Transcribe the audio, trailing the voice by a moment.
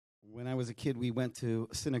When I was a kid, we went to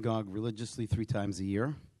synagogue religiously 3 times a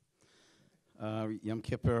year, Yom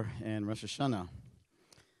Kippur and Rosh Hashanah.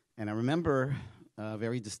 And I remember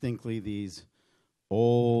very distinctly these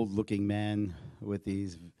old-looking men with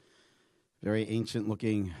these very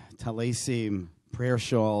ancient-looking talesim, prayer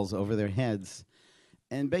shawls over their heads.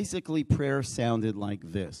 And basically, prayer sounded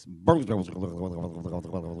like this. Amen.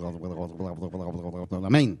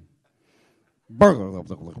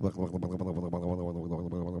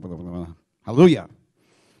 Hallelujah.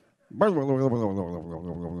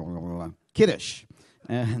 Kiddush.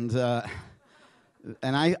 And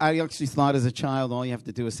I actually thought as a child, all you have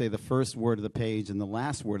to do is say the first word of the page and the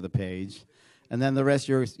last word of the page, and then the rest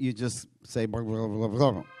you just say.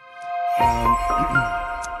 What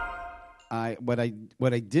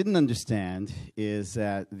I didn't understand is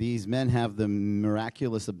that these men have the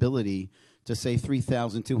miraculous ability to say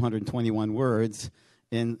 3,221 words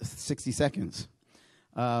in 60 seconds.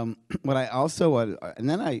 What I also, and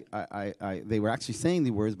then they were actually saying the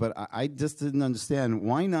words, but I just didn't understand.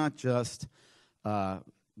 Why not just go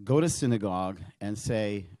to synagogue and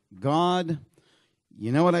say, God,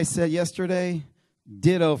 you know what I said yesterday?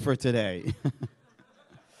 Ditto for today.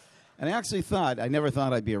 And I actually thought, I never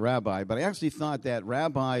thought I'd be a rabbi, but I actually thought that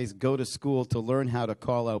rabbis go to school to learn how to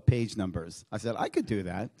call out page numbers. I said, I could do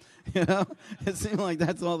that. You know, it seemed like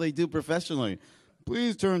that's all they do professionally.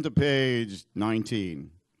 Please turn to page 19.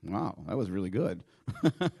 Wow, that was really good.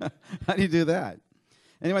 How do you do that?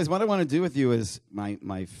 Anyways, what I want to do with you is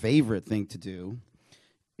my favorite thing to do,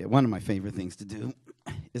 one of my favorite things to do,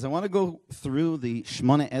 is I want to go through the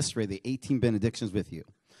Shemona Esrei, the 18 benedictions with you.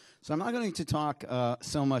 So I'm not going to talk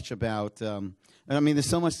so much about, there's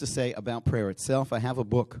so much to say about prayer itself. I have a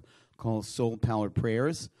book called Soul-Powered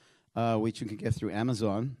Prayers, which you can get through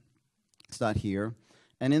Amazon. It's not here.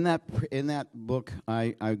 And in that book,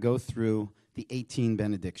 I go through the 18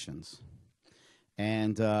 benedictions.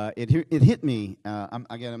 And it hit me. I'm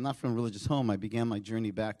not from a religious home. I began my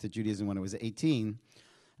journey back to Judaism when I was 18. And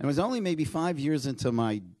it was only maybe 5 years into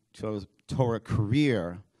my Torah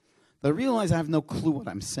career I realize I have no clue what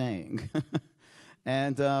I'm saying,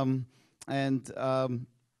 and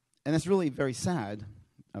that's really very sad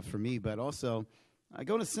for me. But also, I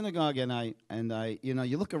go to synagogue and I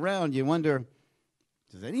you look around, you wonder,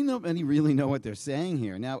 does anybody really know what they're saying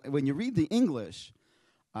here? Now, when you read the English,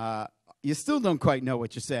 you still don't quite know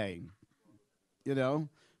what you're saying,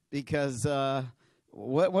 because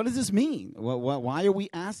what does this mean? Why are we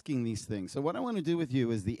asking these things? So what I want to do with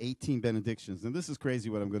you is the 18 benedictions. And this is crazy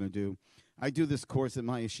what I'm going to do. I do this course at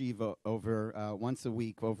my yeshiva over once a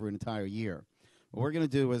week over an entire year. What we're going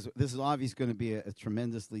to do is, this is obviously going to be a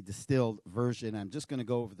tremendously distilled version. I'm just going to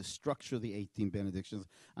go over the structure of the 18 benedictions.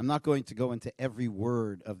 I'm not going to go into every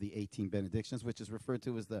word of the 18 benedictions, which is referred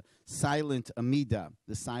to as the silent Amidah,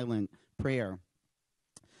 the silent prayer.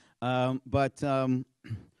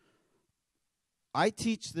 I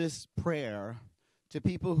teach this prayer to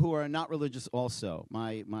people who are not religious also.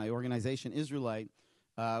 My organization, Israelite,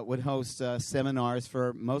 would host seminars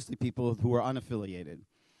for mostly people who are unaffiliated.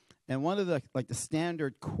 And one of the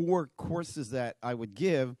standard core courses that I would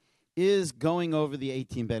give is going over the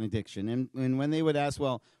 18 benediction. And when they would ask,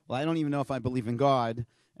 well, I don't even know if I believe in God,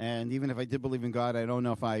 and even if I did believe in God, I don't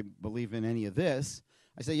know if I believe in any of this.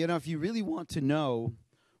 I say, if you really want to know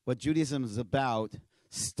what Judaism is about,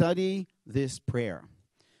 study this prayer.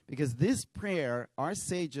 Because this prayer, our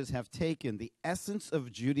sages have taken the essence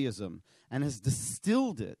of Judaism and has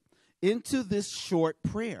distilled it into this short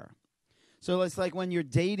prayer. So it's like when you're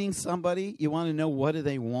dating somebody, you want to know what do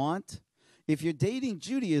they want. If you're dating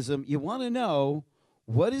Judaism, you want to know,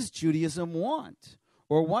 what does Judaism want?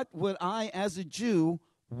 Or what would I, as a Jew,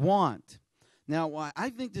 want? Now,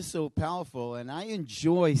 I think this is so powerful, and I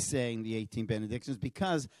enjoy saying the 18 benedictions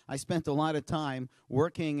because I spent a lot of time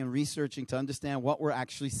working and researching to understand what we're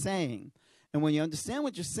actually saying. And when you understand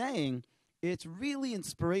what you're saying, it's really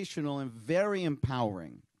inspirational and very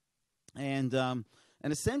empowering. And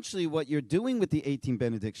essentially what you're doing with the 18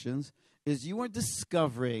 benedictions is you are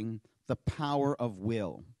discovering the power of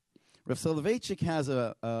will. Rav Soloveitchik has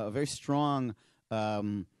a very strong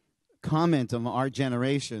comment on our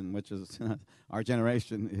generation, which is our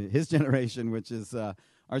generation, his generation, which is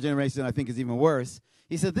our generation, I think, is even worse.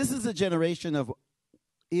 He said, this is a generation of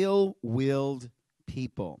ill-willed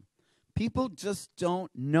people. People just don't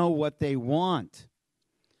know what they want.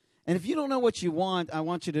 And if you don't know what you want, I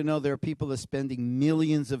want you to know there are people that are spending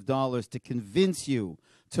millions of dollars to convince you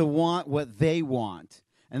to want what they want.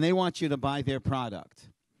 And they want you to buy their product.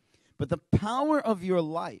 But the power of your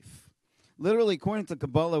life, literally, according to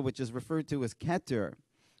Kabbalah, which is referred to as Keter,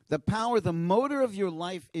 the motor of your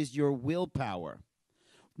life is your willpower.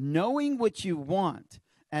 Knowing what you want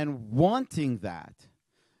and wanting that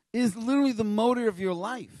is literally the motor of your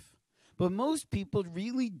life. But most people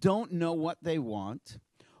really don't know what they want,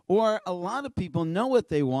 or a lot of people know what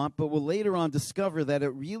they want, but will later on discover that it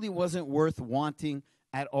really wasn't worth wanting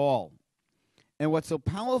at all. And what's so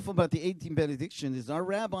powerful about the 18 benediction is our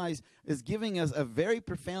rabbis is giving us a very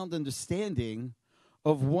profound understanding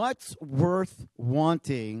of what's worth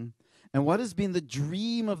wanting and what has been the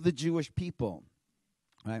dream of the Jewish people.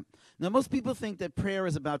 Right? Now, most people think that prayer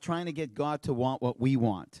is about trying to get God to want what we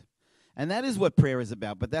want. And that is what prayer is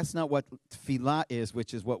about, but that's not what tefillah is,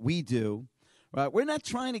 which is what we do. Right? We're not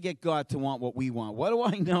trying to get God to want what we want. What do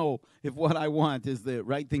I know if what I want is the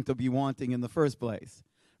right thing to be wanting in the first place?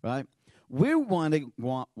 Right? We want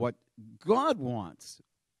what God wants.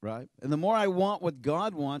 Right? And the more I want what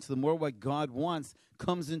God wants, the more what God wants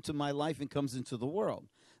comes into my life and comes into the world.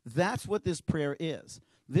 That's what this prayer is.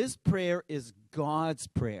 This prayer is God's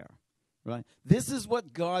prayer. Right? This is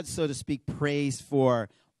what God, so to speak, prays for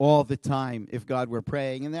all the time if God were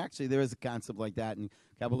praying. And actually, there is a concept like that in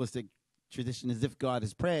Kabbalistic tradition, as if God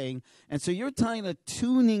is praying. And so you're kind of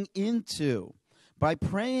tuning into by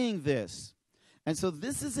praying this. And so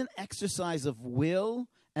this is an exercise of will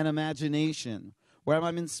and imagination, where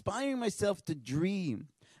I'm inspiring myself to dream.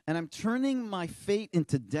 And I'm turning my fate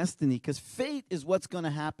into destiny, because fate is what's going to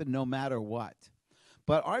happen no matter what.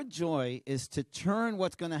 But our joy is to turn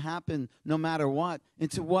what's going to happen no matter what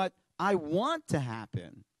into what I want to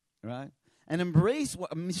happen. Right? And embrace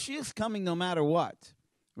what Mashiach's coming no matter what.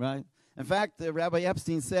 Right? In fact, Rabbi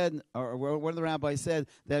Epstein said, or one of the rabbis said,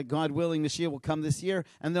 that God willing, Mashiach will come this year,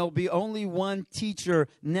 and there'll be only one teacher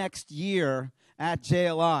next year at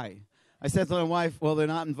JLI. I said to my wife, well, they're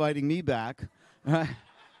not inviting me back. Right?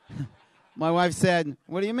 My wife said,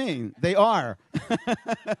 what do you mean? They are.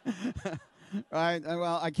 Right?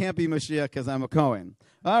 Well, I can't be Mashiach because I'm a Cohen.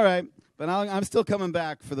 All right. But I'm still coming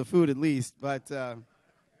back for the food at least. But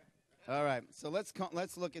all right, so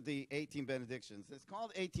let's look at the 18 benedictions. It's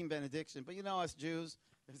called 18 benediction, but you know us Jews,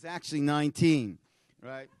 it's actually 19,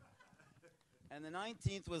 right? And the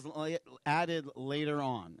 19th was added later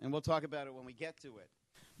on, and we'll talk about it when we get to it.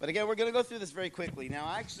 But again, we're going to go through this very quickly. Now,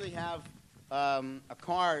 I actually have a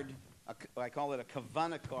card, I call it a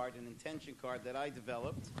kavana card, an intention card that I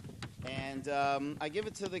developed, and I give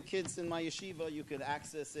it to the kids in my yeshiva. You could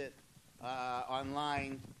access it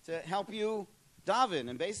online to help you daven.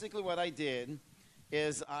 And basically what I did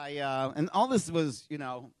is and all this was,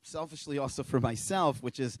 selfishly also for myself,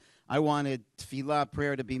 which is I wanted tefillah,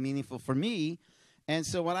 prayer, to be meaningful for me. And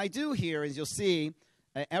so what I do here is you'll see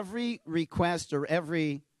every request or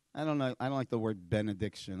every, I don't like the word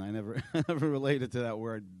benediction. I never related to that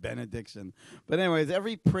word, benediction. But anyways,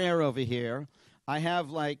 every prayer over here, I have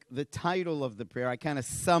like the title of the prayer. I kind of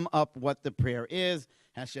sum up what the prayer is.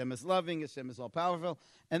 Hashem is loving, Hashem is all-powerful.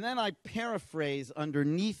 And then I paraphrase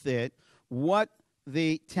underneath it what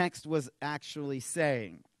the text was actually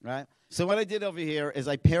saying, right? So what I did over here is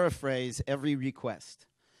I paraphrase every request.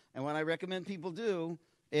 And what I recommend people do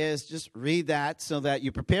is just read that so that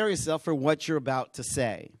you prepare yourself for what you're about to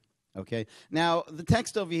say. Okay. Now, the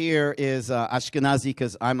text over here is Ashkenazi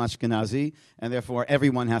because I'm Ashkenazi, and therefore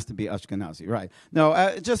everyone has to be Ashkenazi, right? No,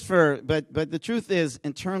 but the truth is,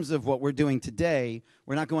 in terms of what we're doing today,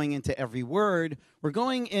 we're not going into every word. We're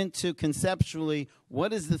going into conceptually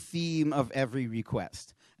what is the theme of every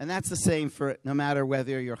request. And that's the same for no matter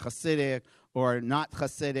whether you're Hasidic or not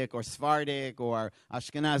Hasidic or Sephardic or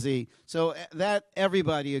Ashkenazi. So that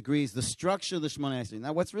everybody agrees, the structure of the Shmoneh Esrei.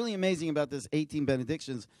 Now, what's really amazing about this 18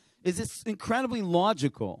 benedictions is it's incredibly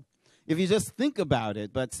logical if you just think about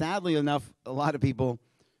it. But sadly enough, a lot of people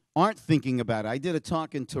aren't thinking about it. I did a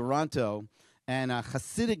talk in Toronto, and a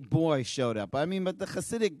Hasidic boy showed up. But the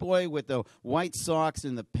Hasidic boy with the white socks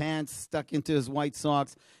and the pants stuck into his white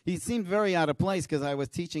socks, he seemed very out of place because I was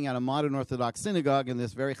teaching at a modern Orthodox synagogue, and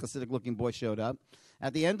this very Hasidic-looking boy showed up.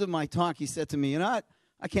 At the end of my talk, he said to me, I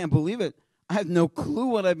can't believe it. I have no clue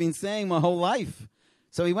what I've been saying my whole life.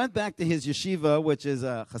 So he went back to his yeshiva, which is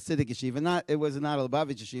a Hasidic yeshiva. It was not a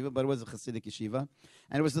Lubavitch yeshiva, but it was a Hasidic yeshiva.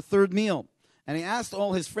 And it was the third meal. And he asked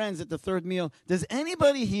all his friends at the third meal, does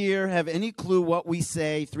anybody here have any clue what we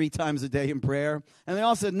say 3 times a day in prayer? And they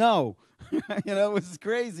all said no. It was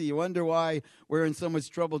crazy. You wonder why we're in so much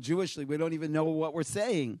trouble Jewishly. We don't even know what we're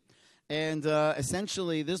saying. And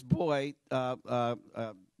essentially, this boy got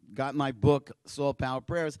my book, Soul Power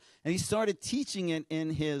Prayers, and he started teaching it in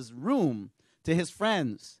his room to his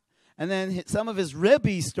friends. And then some of his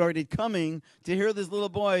rebbes started coming to hear this little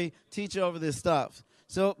boy teach over this stuff.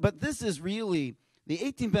 So, but this is really the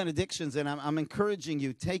 18 benedictions, and I'm encouraging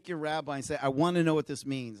you, take your rabbi and say, I want to know what this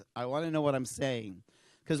means. I want to know what I'm saying.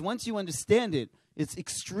 Because once you understand it, it's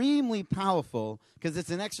extremely powerful because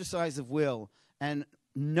it's an exercise of will. And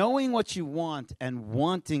knowing what you want and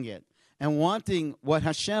wanting it and wanting what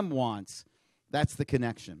Hashem wants, that's the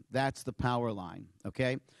connection. That's the power line,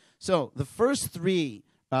 okay? So the first three,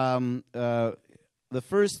 I don't know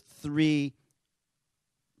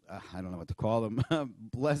what to call them,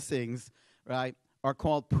 blessings, right, are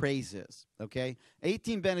called praises, okay?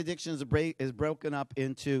 18 benedictions is broken up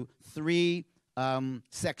into three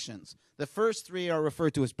sections. The first three are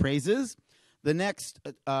referred to as praises. The next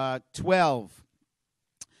 12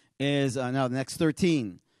 is, the next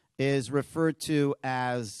 13 is referred to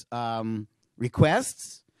as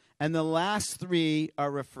requests. And the last three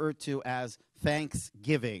are referred to as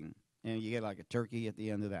thanksgiving. And you get like a turkey at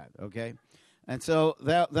the end of that, okay? And so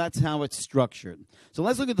that's how it's structured. So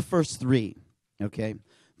let's look at the first three, okay?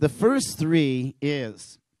 The first three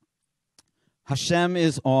is Hashem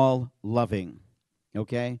is all loving,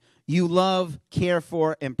 okay? You love, care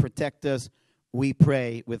for, and protect us. We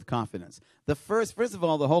pray with confidence. First of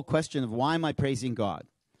all, the whole question of why am I praising God,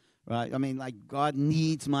 right? I mean, like God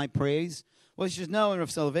needs my praise. Well, you should know, and Rav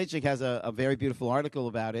Soloveitchik has a very beautiful article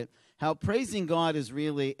about it, how praising God is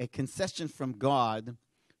really a concession from God,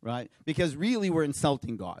 right? Because really we're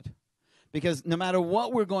insulting God. Because no matter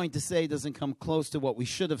what we're going to say doesn't come close to what we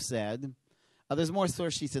should have said. There's more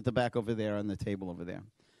source sheets at the back over there on the table over there.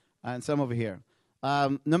 And some over here.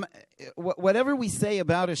 Whatever we say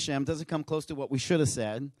about Hashem doesn't come close to what we should have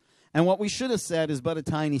said. And what we should have said is but a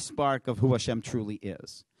tiny spark of who Hashem truly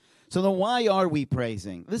is. So then why are we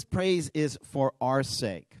praising? This praise is for our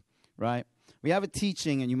sake, right? We have a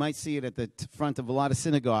teaching, and you might see it at the front of a lot of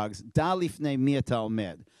synagogues, Da lifnei mi ata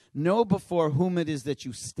omed. Know before whom it is that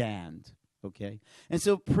you stand, okay? And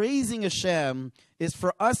so praising Hashem is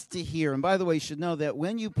for us to hear. And by the way, you should know that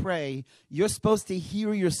when you pray, you're supposed to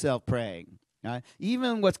hear yourself praying. Right?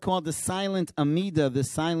 Even what's called the silent Amidah, the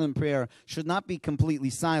silent prayer, should not be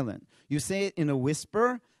completely silent. You say it in a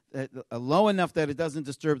whisper, low enough that it doesn't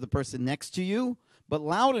disturb the person next to you, but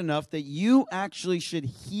loud enough that you actually should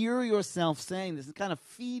hear yourself saying this. It's kind of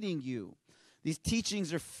feeding you. These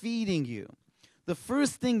teachings are feeding you. The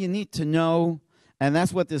first thing you need to know, and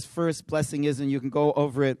that's what this first blessing is, and you can go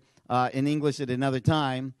over it in English at another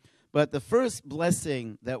time, but the first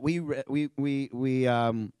blessing that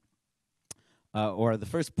or the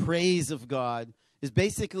first praise of God is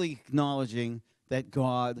basically acknowledging that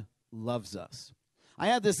God loves us. I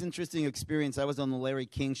had this interesting experience. I was on the Larry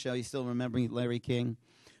King show. You still remember Larry King?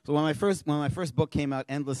 So when my first book came out,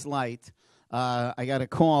 Endless Light, I got a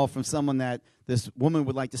call from someone that this woman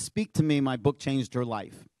would like to speak to me. My book changed her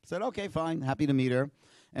life. I said, okay, fine, happy to meet her.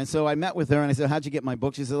 And so I met with her, and I said, how'd you get my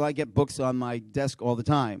book? She said, well, I get books on my desk all the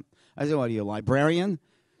time. I said, what, are you a librarian?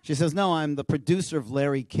 She says, no, I'm the producer of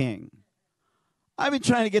Larry King. I've been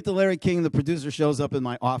trying to get to Larry King. The producer shows up in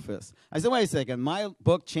my office. I said, wait a second. My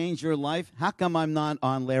book changed your life. How come I'm not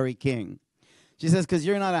on Larry King? She says, because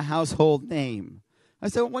you're not a household name. I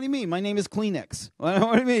said, what do you mean? My name is Kleenex.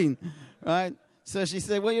 What do you mean? Right? So she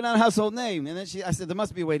said, well, you're not a household name. And then I said, there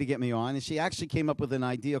must be a way to get me on. And she actually came up with an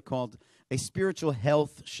idea called a spiritual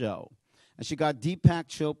health show. And she got Deepak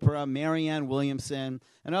Chopra, Marianne Williamson,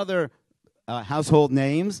 and other household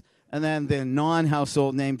names. And then the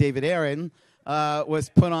non-household name, David Aaron, was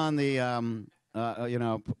put on the,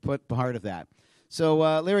 put part of that. So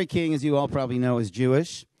Larry King, as you all probably know, is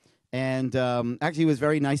Jewish. And actually he was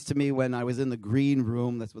very nice to me when I was in the green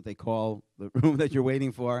room. That's what they call the room that you're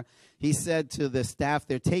waiting for. He said to the staff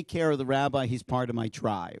there, take care of the rabbi. He's part of my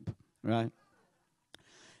tribe, right?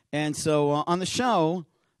 And so on the show,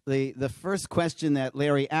 the first question that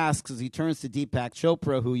Larry asks is he turns to Deepak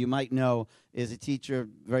Chopra, who you might know is a teacher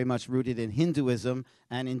very much rooted in Hinduism,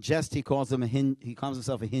 and in jest he calls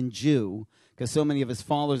himself a Hindu because so many of his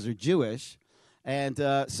followers are Jewish. And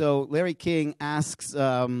so Larry King asks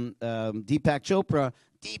Deepak Chopra,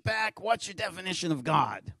 Deepak, what's your definition of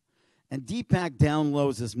God? And Deepak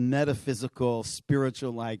downloads this metaphysical,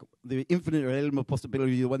 spiritual, like the infinite realm of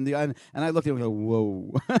possibility. And I looked at him and go,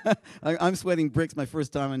 whoa. I'm sweating bricks my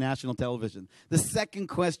first time on national television. The second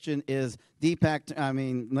question is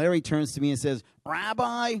Larry turns to me and says,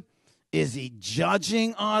 Rabbi, is he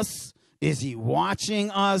judging us? Is he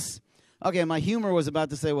watching us? Okay, my humor was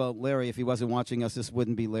about to say, well, Larry, if he wasn't watching us, this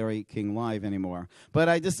wouldn't be Larry King Live anymore. But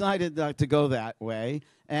I decided to go that way.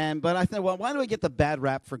 But I thought, well, why do I get the bad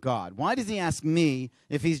rap for God? Why does he ask me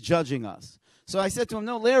if he's judging us? So I said to him,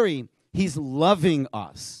 no, Larry, he's loving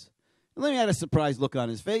us. And Larry had a surprised look on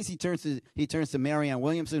his face. He turns to Marianne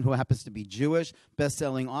Williamson, who happens to be Jewish,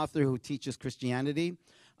 best-selling author who teaches Christianity,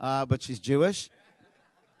 but she's Jewish.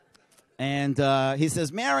 And he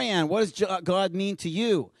says, Marianne, what does God mean to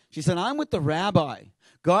you? She said, I'm with the rabbi.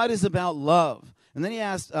 God is about love. And then he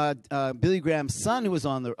asked Billy Graham's son, who was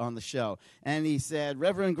on the show, and he said,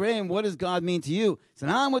 Reverend Graham, what does God mean to you? He said,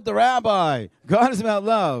 I'm with the rabbi. God is about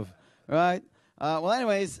love, right? Well,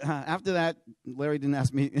 anyways, after that, Larry didn't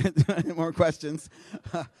ask me any more questions.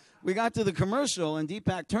 We got to the commercial, and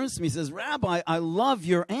Deepak turns to me and says, Rabbi, I love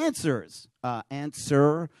your answers.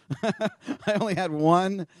 Answer. I only had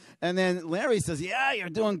one. And then Larry says, yeah, you're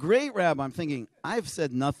doing great, Rabbi. I'm thinking, I've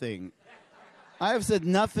said nothing. I have said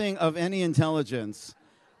nothing of any intelligence.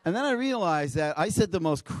 And then I realized that I said the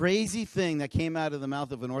most crazy thing that came out of the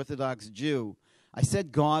mouth of an Orthodox Jew. I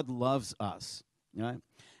said God loves us. Right?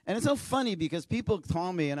 And it's so funny because people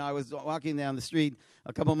call me, and I was walking down the street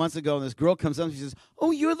a couple months ago, and this girl comes up and she says, oh,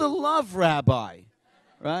 you're the love rabbi.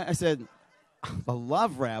 Right? I said, the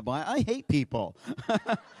love rabbi? I hate people.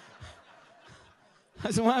 I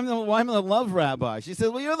said, why am I the love rabbi? She said,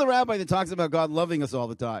 well, you're the rabbi that talks about God loving us all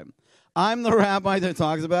the time. I'm the rabbi that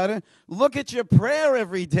talks about it. Look at your prayer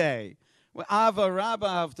every day. Ava Rabba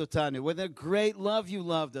Avtotanu. With a great love you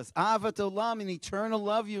loved us. Avat Olam, an eternal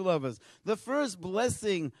love you love us. The first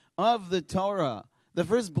blessing of the Torah, the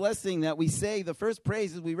first blessing that we say, the first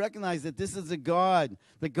praise is we recognize that this is a God,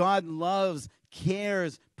 that God loves,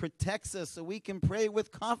 cares, protects us so we can pray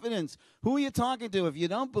with confidence. Who are you talking to? If you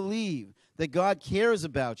don't believe that God cares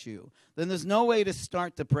about you, then there's no way to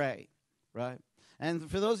start to pray, right? And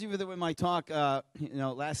for those of you that were in my talk,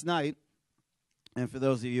 last night, and for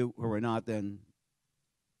those of you who are not, then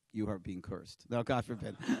you are being cursed. No, God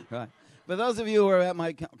forbid. Right? For those of you who were at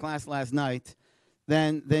my class last night,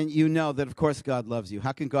 then you know that, of course, God loves you.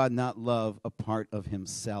 How can God not love a part of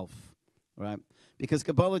himself? Right? Because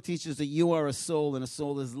Kabbalah teaches that you are a soul, and a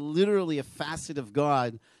soul is literally a facet of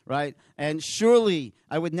God. Right? And surely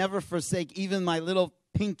I would never forsake even my little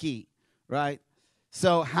pinky. Right?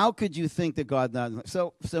 So how could you think that God not?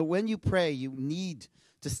 So when you pray, you need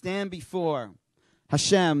to stand before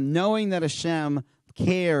Hashem, knowing that Hashem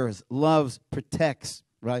cares, loves, protects,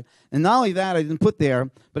 right? And not only that, I didn't put there,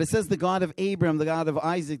 but it says the God of Abraham, the God of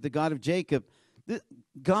Isaac, the God of Jacob.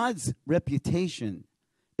 God's reputation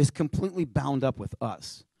is completely bound up with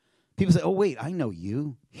us. People say, oh, wait, I know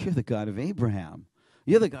you. You're the God of Abraham.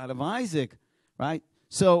 You're the God of Isaac, right?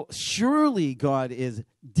 So surely God is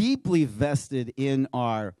deeply vested in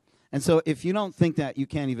our... And so if you don't think that, you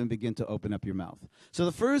can't even begin to open up your mouth. So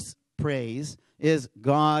the first praise is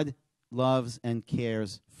God loves and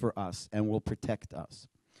cares for us and will protect us.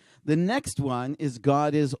 The next one is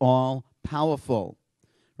God is all-powerful,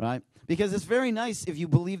 right? Because it's very nice if you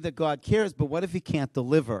believe that God cares, but what if he can't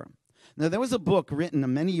deliver? Now, there was a book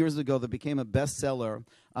written many years ago that became a bestseller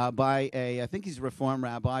by I think he's a Reform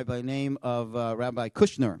rabbi by the name of Rabbi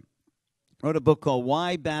Kushner. Wrote a book called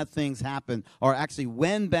Why Bad Things Happen, or actually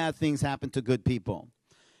When Bad Things Happen to Good People.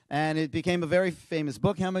 And it became a very famous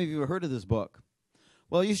book. How many of you have heard of this book?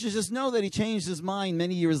 Well, you should just know that he changed his mind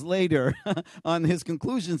many years later on his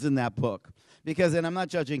conclusions in that book. Because, and I'm not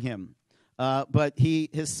judging him, but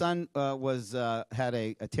his son had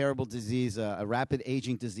a terrible disease, a rapid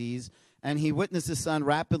aging disease, and he witnessed his son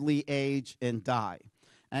rapidly age and die.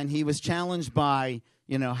 And he was challenged by,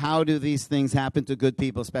 how do these things happen to good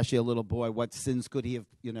people, especially a little boy? What sins could he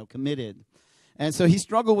have, committed? And so he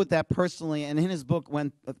struggled with that personally, and in his book,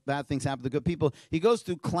 When Bad Things Happen to Good People, he goes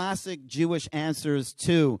through classic Jewish answers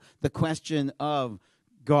to the question of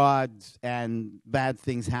God and bad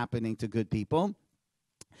things happening to good people.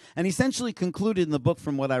 And he essentially concluded in the book,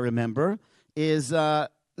 from what I remember, is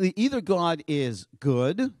either God is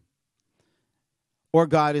good or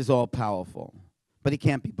God is all-powerful, but he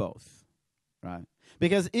can't be both, right?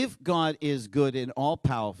 Because if God is good and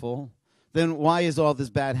all-powerful, then why is all this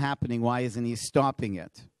bad happening? Why isn't he stopping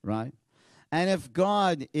it, right? And if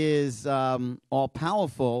God is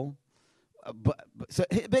all-powerful, so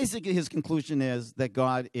basically his conclusion is that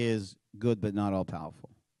God is good but not all-powerful.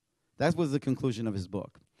 That was the conclusion of his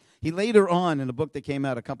book. He later on, in a book that came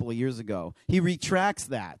out a couple of years ago, he retracts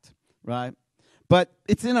that, right? But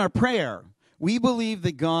it's in our prayer. We believe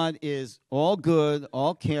that God is all good,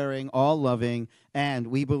 all caring, all loving, and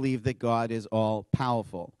we believe that God is all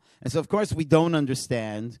powerful. And so, of course, we don't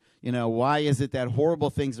understand, why is it that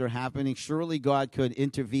horrible things are happening? Surely God could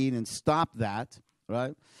intervene and stop that,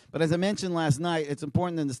 right? But as I mentioned last night, it's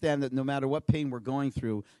important to understand that no matter what pain we're going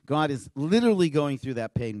through, God is literally going through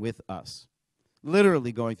that pain with us.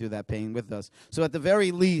 Literally going through that pain with us. So at the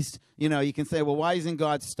very least, you can say, well, why isn't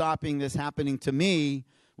God stopping this happening to me?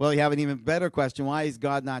 Well, you have an even better question. Why is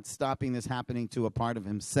God not stopping this happening to a part of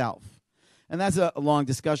himself? And that's a long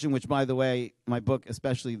discussion, which, by the way, my book,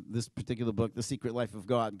 especially this particular book, The Secret Life of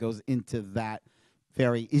God, goes into that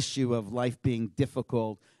very issue of life being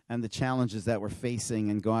difficult and the challenges that we're facing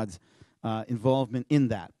and God's involvement in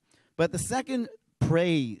that. But the second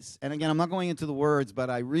praise, and again, I'm not going into the words, but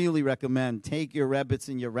I really recommend take your rebbetz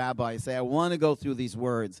and your rabbi and say, I want to go through these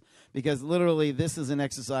words, because literally this is an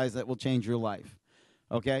exercise that will change your life.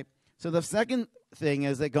 Okay? So the second thing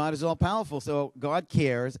is that God is all-powerful, so God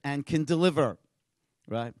cares and can deliver,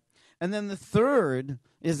 right? And then the third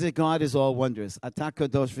is that God is all-wondrous. Ata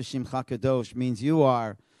kadosh v'shimcha kadosh means you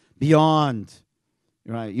are beyond,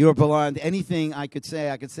 right? You are beyond anything I could say.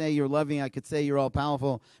 I could say you're loving. I could say you're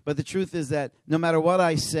all-powerful. But the truth is that no matter what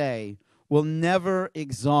I say, will never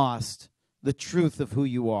exhaust the truth of who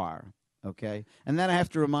you are. Okay? And then I have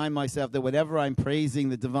to remind myself that whenever I'm praising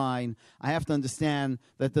the divine, I have to understand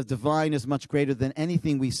that the divine is much greater than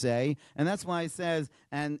anything we say. And that's why it says,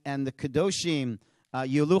 and the Kadoshim,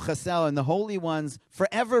 Yulu Chasel, and the holy ones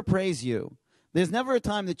forever praise you. There's never a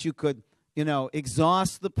time that you could,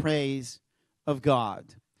 exhaust the praise of God.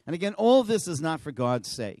 And again, all this is not for God's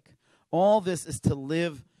sake. All this is to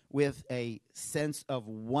live with a sense of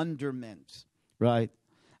wonderment, right?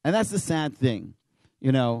 And that's the sad thing,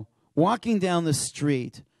 Walking down the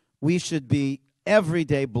street, we should be every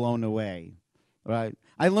day blown away, right?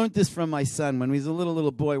 I learned this from my son when he was a little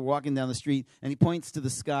boy walking down the street, and he points to the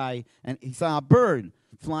sky, and he saw a bird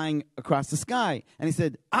flying across the sky. And he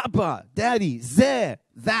said, Abba, Daddy, zeh,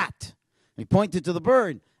 that. And he pointed to the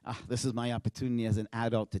bird. This is my opportunity as an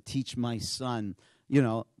adult to teach my son,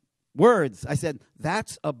 words. I said,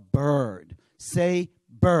 that's a bird. Say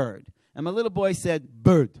bird. And my little boy said,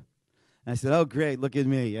 bird. And I said, oh, great, look at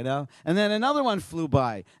me, And then another one flew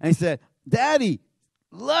by. And he said, Daddy,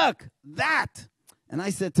 look, that. And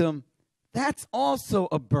I said to him, that's also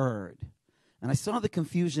a bird. And I saw the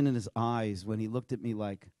confusion in his eyes when he looked at me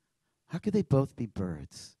like, how could they both be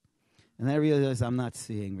birds? And I realized I'm not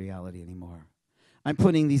seeing reality anymore. I'm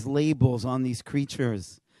putting these labels on these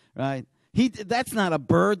creatures, right? That's not a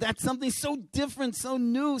bird. That's something so different, so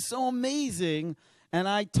new, so amazing. And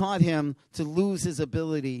I taught him to lose his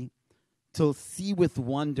ability to see with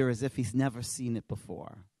wonder as if he's never seen it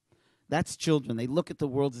before. That's children. They look at the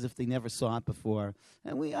world as if they never saw it before.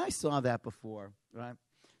 And I saw that before, right?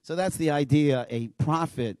 So that's the idea. A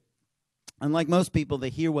prophet, unlike most people, they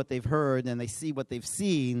hear what they've heard and they see what they've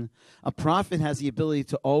seen. A prophet has the ability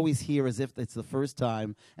to always hear as if it's the first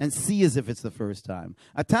time and see as if it's the first time.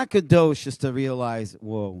 Ata kadosh is to realize,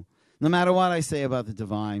 whoa, no matter what I say about the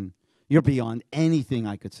divine, you're beyond anything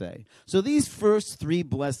I could say. So these first three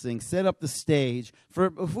blessings set up the stage for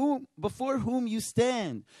before whom you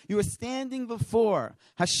stand. You are standing before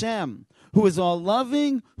Hashem, who is all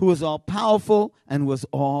loving, who is all powerful, and was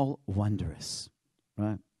all wondrous.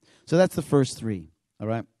 Right? So that's the first three. All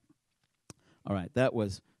right? All right, that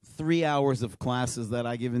was 3 hours of classes that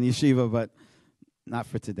I give in the yeshiva, but not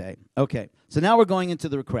for today. Okay, so now we're going into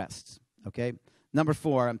the requests. Okay? Number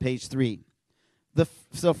 4 on page 3.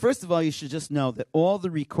 So first of all, you should just know that all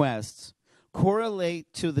the requests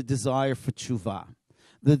correlate to the desire for tshuva,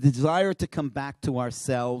 the desire to come back to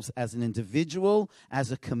ourselves as an individual,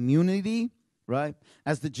 as a community, right?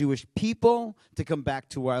 As the Jewish people, to come back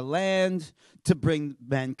to our land, to bring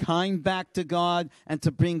mankind back to God, and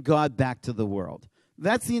to bring God back to the world.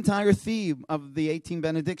 That's the entire theme of the 18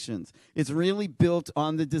 benedictions. It's really built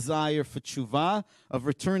on the desire for tshuva, of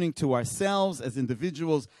returning to ourselves as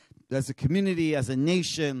individuals, as a community, as a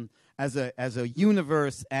nation, as a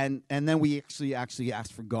universe, and then we actually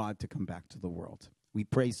ask for God to come back to the world. We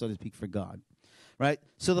pray, so to speak, for God, right?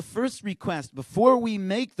 So the first request, before we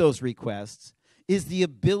make those requests, is the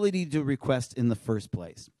ability to request in the first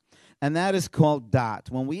place. And that is called dat.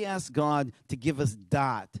 When we ask God to give us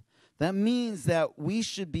dat, that means that we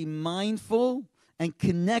should be mindful and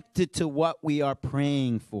connected to what we are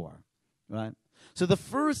praying for, right? So the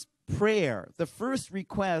first prayer, the first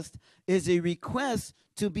request, is a request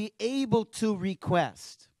to be able to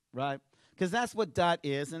request, right? Because that's what dat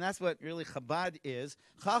is, and that's what really Chabad is.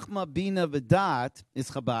 Chachma, Bina, V'dat is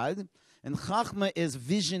Chabad, and Chachma is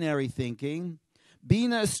visionary thinking.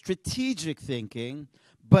 Bina is strategic thinking,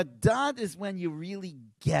 but dat is when you really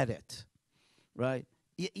get it, right?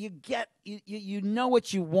 You know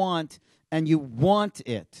what you want, and you want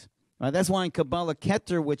it, right? That's why in Kabbalah,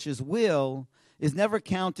 Keter, which is will, is never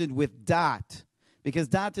counted with dat, because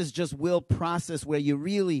dat is just will process where you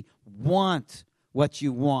really want what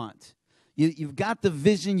you want. You've got the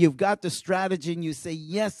vision, you've got the strategy, and you say,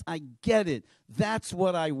 yes, I get it. That's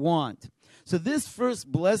what I want. So this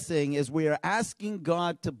first blessing is we are asking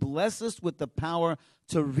God to bless us with the power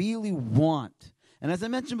to really want. And as I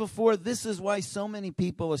mentioned before, this is why so many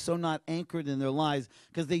people are so not anchored in their lives,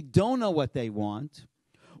 because they don't know what they want,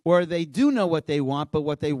 or they do know what they want, but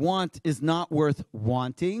what they want is not worth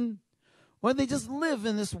wanting, or they just live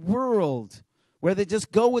in this world where they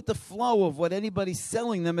just go with the flow of what anybody's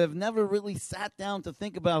selling them, have never really sat down to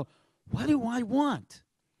think about, what do I want?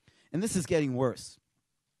 And this is getting worse.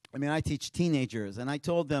 I mean, I teach teenagers, and I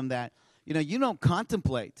told them that, you don't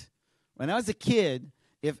contemplate. When I was a kid,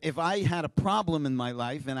 if I had a problem in my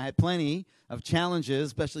life, and I had plenty of challenges,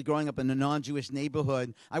 especially growing up in a non-Jewish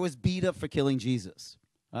neighborhood, I was beat up for killing Jesus.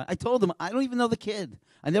 I told them, I don't even know the kid.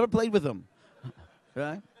 I never played with him.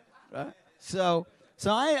 Right? So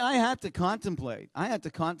I had to contemplate.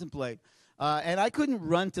 And I couldn't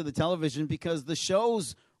run to the television because the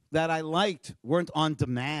shows that I liked weren't on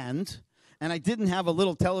demand. And I didn't have a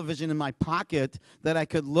little television in my pocket that I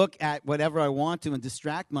could look at whatever I want to and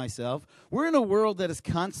distract myself. We're in a world that is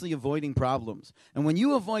constantly avoiding problems. And when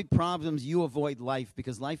you avoid problems, you avoid life,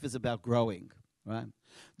 because life is about growing, right?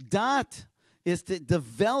 Dot is to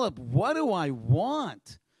develop, what do I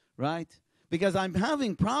want, right? Because I'm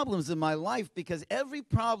having problems in my life, because every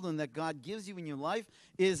problem that God gives you in your life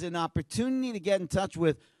is an opportunity to get in touch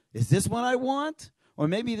with, is this what I want? Or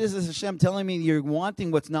maybe this is Hashem telling me you're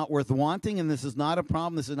wanting what's not worth wanting, and this is not a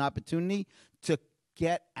problem, this is an opportunity to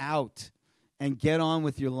get out and get on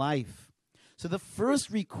with your life. So the first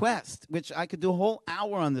request, which I could do a whole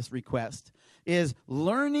hour on this request, is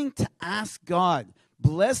learning to ask God,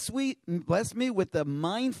 bless me with the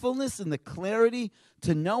mindfulness and the clarity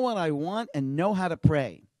to know what I want and know how to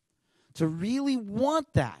pray. To really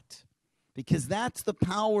want that, because that's the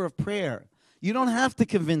power of prayer. You don't have to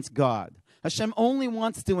convince God. Hashem only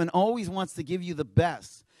wants to and always wants to give you the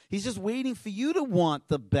best. He's just waiting for you to want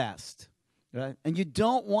the best, right? And you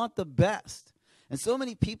don't want the best. And so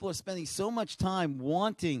many people are spending so much time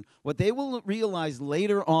wanting what they will realize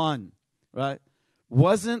later on, right,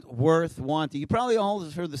 wasn't worth wanting. You probably all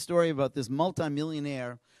have heard the story about this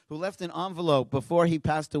multimillionaire who left an envelope before he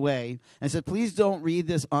passed away and said, please don't read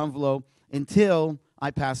this envelope until I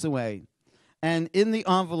pass away. And in the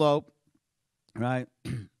envelope, right,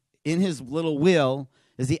 in his little will,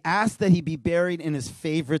 is he asked that he be buried in his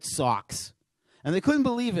favorite socks. And they couldn't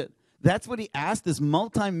believe it. That's what he asked. This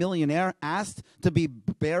multimillionaire asked to be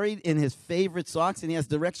buried in his favorite socks, and he has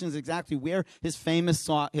directions exactly where his famous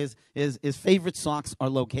his favorite socks are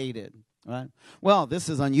located. Right? Well, this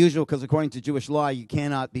is unusual because according to Jewish law, you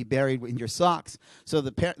cannot be buried in your socks. So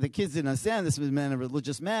the kids didn't understand. This was a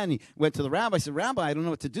religious man. He went to the rabbi. Said, Rabbi, I don't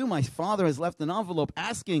know what to do. My father has left an envelope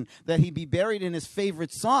asking that he be buried in his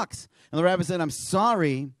favorite socks. And the rabbi said, I'm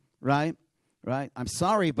sorry, right? I'm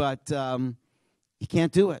sorry, but you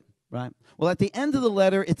can't do it, right? Well, at the end of the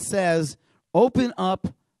letter, it says, open up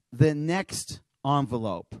the next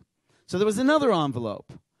envelope. So there was another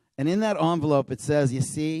envelope. And in that envelope, it says, you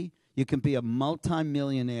see, you can be a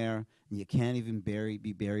multimillionaire and you can't even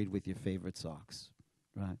be buried with your favorite socks,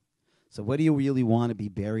 right? So what do you really want to be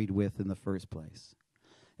buried with in the first place?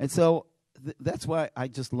 And so that's why I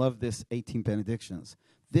just love this 18 benedictions.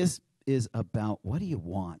 This is about, what do you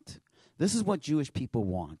want? This is what Jewish people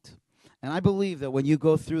want. And I believe that when you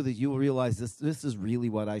go through this, you will realize this is really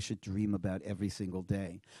what I should dream about every single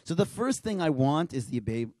day. So the first thing I want is the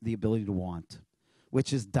ability to want,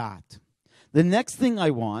 which is dot. The next thing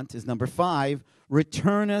I want is number 5,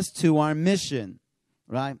 return us to our mission,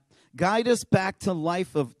 right? Guide us back to a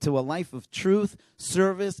life of truth,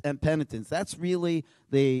 service, and penitence. That's really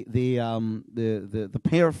the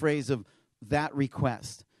paraphrase of that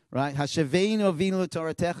request, right? Hashaveinu avinu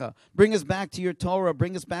l'toratecha. Bring us back to your Torah.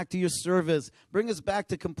 Bring us back to your service. Bring us back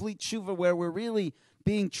to complete tshuva, where we're really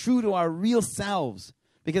being true to our real selves,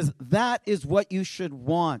 because that is what you should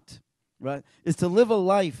want, right? Is to live a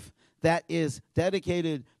life that is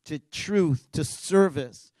dedicated to truth, to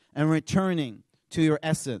service, and returning to your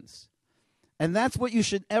essence. And that's what you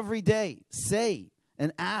should every day say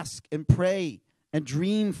and ask and pray and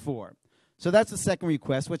dream for. So that's the second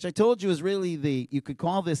request, which I told you is really you could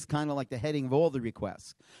call this kind of like the heading of all the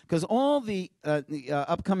requests. Because all the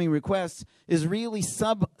upcoming requests is really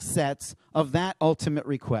subsets of that ultimate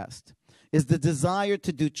request, is the desire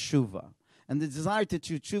to do tshuva. And the desire to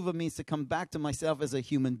do tshuva means to come back to myself as a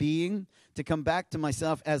human being, to come back to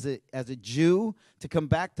myself as a Jew, to come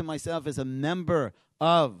back to myself as a member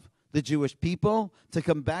of the Jewish people, to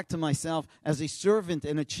come back to myself as a servant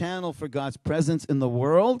and a channel for God's presence in the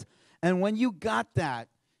world. And when you got that,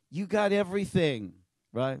 you got everything,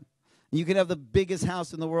 right? You could have the biggest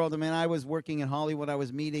house in the world. I mean, I was working in Hollywood. I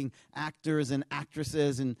was meeting actors and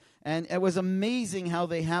actresses, and it was amazing how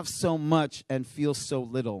they have so much and feel so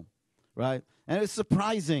little. Right? And it's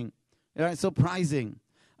surprising So prizing.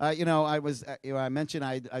 I mentioned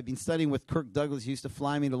I'd been studying with Kirk Douglas. He used to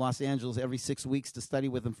fly me to Los Angeles every 6 weeks to study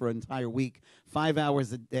with him for an entire week, 5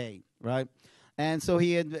 hours a day, right? And so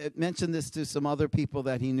he had mentioned this to some other people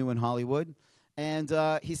that he knew in Hollywood. And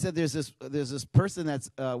he said there's this person that's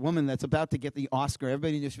a woman that's about to get the Oscar.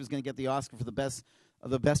 Everybody knew she was going to get the Oscar for the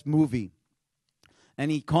best movie. And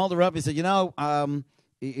he called her up. He said,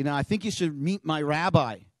 I think you should meet my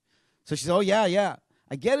rabbi. So she said, oh, yeah.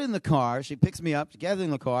 I get in the car. She picks me up. She gets in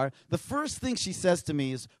the car. The first thing she says to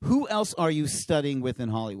me is, who else are you studying with in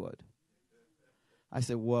Hollywood? I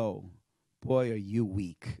said, whoa, boy, are you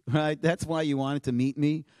weak, right? That's why you wanted to meet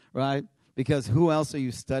me, right? Because who else are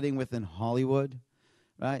you studying with in Hollywood,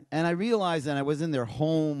 right? And I realized that I was in their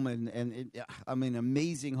home, and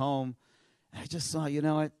amazing home. I just saw, you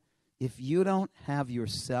know what? If you don't have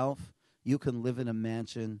yourself, you can live in a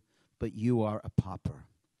mansion, but you are a pauper,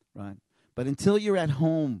 right? But until you're at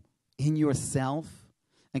home in yourself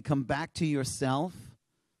and come back to yourself,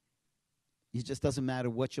 it just doesn't matter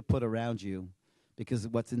what you put around you, because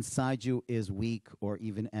what's inside you is weak or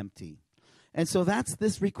even empty. And so that's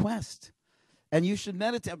this request. And you should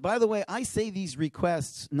meditate. By the way, I say these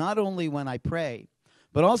requests not only when I pray,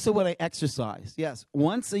 but also when I exercise. Yes,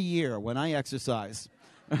 once a year when I exercise.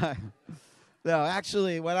 No,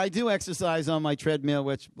 actually, when I do exercise on my treadmill,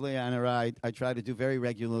 which Leanna I try to do very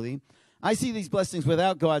regularly, I see these blessings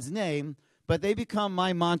without God's name, but they become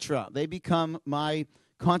my mantra. They become my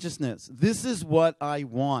consciousness. This is what I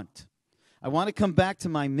want. I want to come back to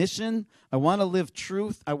my mission. I want to live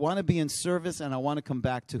truth. I want to be in service, and I want to come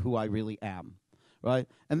back to who I really am, right?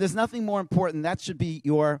 And there's nothing more important. That's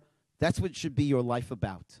what should be your life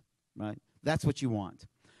about, right? That's what you want.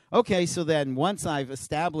 Okay, so then once I've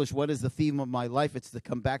established what is the theme of my life, it's to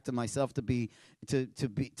come back to myself, to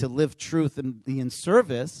live truth and be in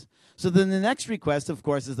service. So then the next request, of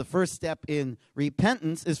course, is the first step in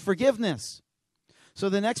repentance, is forgiveness. So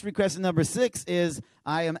the next request, number 6, is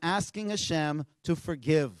I am asking Hashem to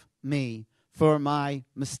forgive me for my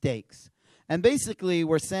mistakes. And basically,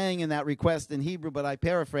 we're saying in that request in Hebrew, but I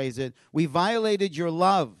paraphrase it, we violated your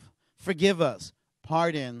love. Forgive us.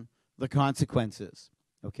 Pardon the consequences.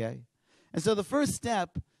 Okay? And so the first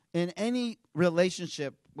step in any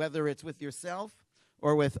relationship, whether it's with yourself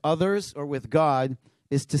or with others or with God,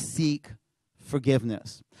 is to seek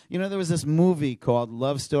forgiveness. You know, there was this movie called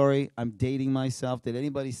Love Story. I'm dating myself. Did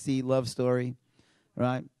anybody see Love Story?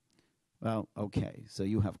 Right? Well, okay. So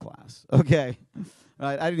you have class. Okay.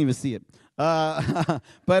 Right? I didn't even see it. But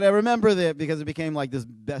I remember that because it became like this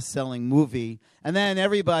best-selling movie. And then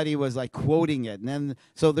everybody was like quoting it. And then,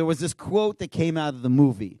 so there was this quote that came out of the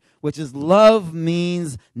movie, which is, love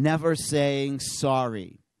means never saying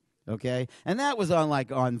sorry. Okay? And that was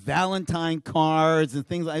on Valentine cards and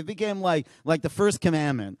things. It became like the first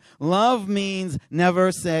commandment. Love means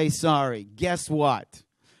never say sorry. Guess what?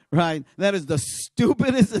 Right? That is the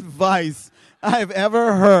stupidest advice I've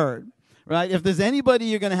ever heard. Right? If there's anybody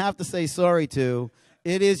you're going to have to say sorry to,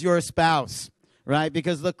 it is your spouse. Right?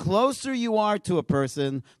 Because the closer you are to a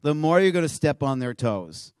person, the more you're going to step on their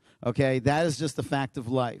toes. Okay? That is just the fact of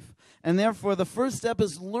life. And therefore, the first step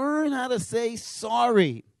is learn how to say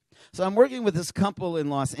sorry. So I'm working with this couple in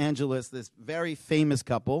Los Angeles, this very famous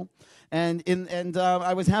couple. And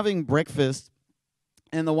I was having breakfast,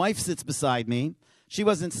 and the wife sits beside me. She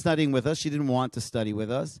wasn't studying with us. She didn't want to study with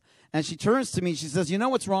us. And she turns to me. She says, you know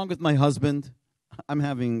what's wrong with my husband? I'm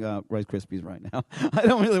having Rice Krispies right now. I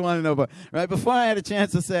don't really want to know. But right before I had a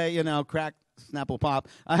chance to say, crack, Snapple, pop,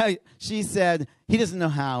 she said, he doesn't know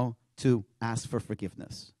how to ask for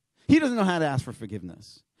forgiveness. He doesn't know how to ask for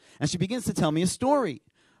forgiveness. And she begins to tell me a story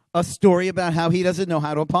about how he doesn't know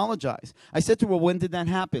how to apologize. I said to her, when did that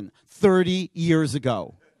happen? 30 years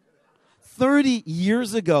ago. 30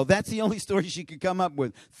 years ago. That's the only story she could come up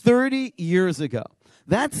with. 30 years ago.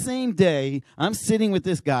 That same day, I'm sitting with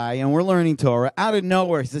this guy, and we're learning Torah. Out of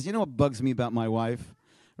nowhere, he says, you know what bugs me about my wife?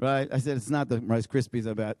 Right? I said, it's not the Rice Krispies,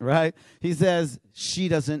 I bet. Right? He says, she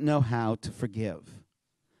doesn't know how to forgive.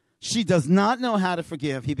 She does not know how to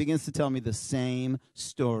forgive. He begins to tell me the same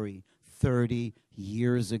story 30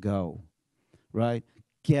 years ago. Right?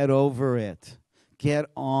 Get over it. Get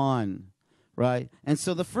on. Right? And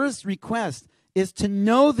so the first request is to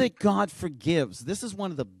know that God forgives. This is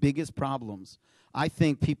one of the biggest problems I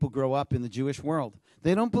think people grow up in the Jewish world.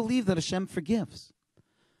 They don't believe that Hashem forgives.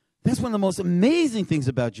 That's one of the most amazing things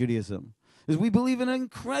about Judaism, is we believe in an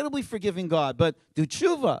incredibly forgiving God. But do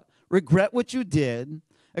tshuva, regret what you did,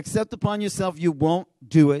 accept upon yourself you won't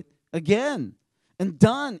do it again. And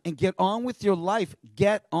done, and get on with your life.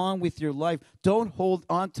 Get on with your life. Don't hold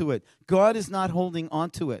on to it. God is not holding on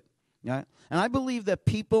to it. Right? And I believe that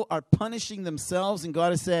people are punishing themselves, and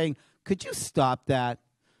God is saying, could you stop that?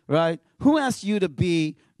 Right? Who asked you to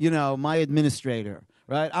be, my administrator?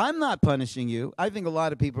 Right? I'm not punishing you. I think a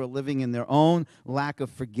lot of people are living in their own lack of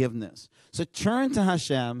forgiveness. So turn to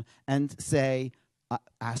Hashem and say,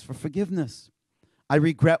 ask for forgiveness. I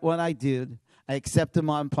regret what I did. I accept them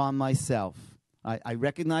upon myself. I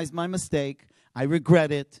recognize my mistake. I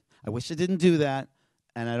regret it. I wish I didn't do that.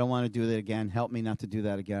 And I don't want to do that again. Help me not to do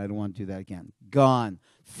that again. I don't want to do that again. Gone.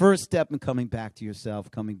 First step in coming back to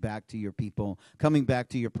yourself, coming back to your people, coming back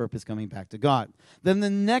to your purpose, coming back to God. Then the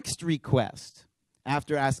next request,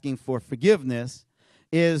 after asking for forgiveness,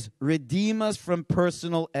 is redeem us from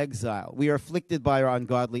personal exile. We are afflicted by our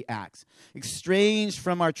ungodly acts, estranged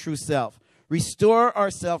from our true self. Restore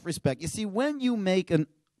our self-respect. You see, when you make a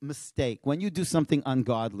mistake, when you do something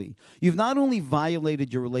ungodly, you've not only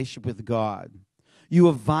violated your relationship with God, you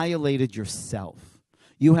have violated yourself.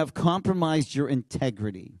 You have compromised your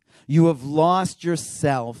integrity. You have lost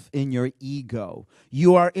yourself in your ego.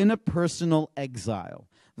 You are in a personal exile.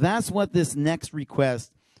 That's what this next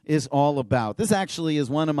request is all about. This actually is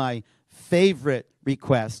one of my favorite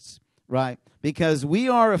requests, right? Because we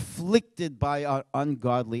are afflicted by our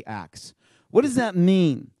ungodly acts. What does that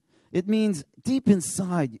mean? It means deep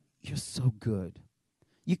inside, you're so good.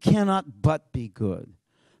 You cannot but be good.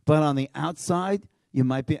 But on the outside, you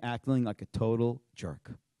might be acting like a total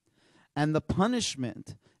jerk. And the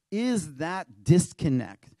punishment is that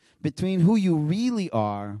disconnect between who you really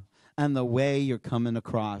are and the way you're coming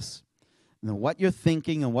across. And what you're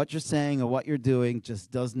thinking and what you're saying and what you're doing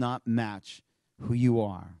just does not match who you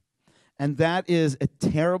are. And that is a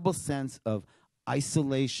terrible sense of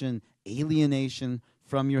isolation, alienation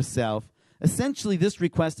from yourself. Essentially, this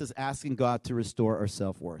request is asking God to restore our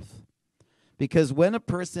self-worth. Because when a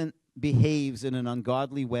person behaves in an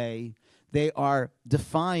ungodly way, they are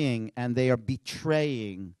defying and they are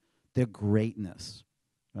betraying their greatness.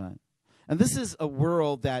 Right? And this is a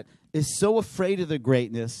world that is so afraid of their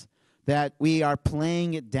greatness that we are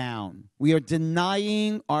playing it down. We are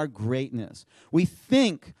denying our greatness. We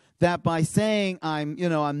think that by saying I'm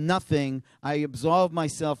nothing, I absolve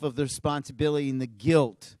myself of the responsibility and the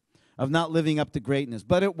guilt of not living up to greatness.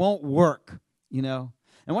 But it won't work,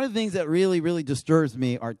 And one of the things that really, really disturbs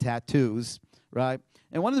me are tattoos, right?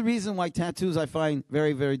 And one of the reasons why tattoos I find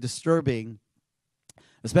very, very disturbing,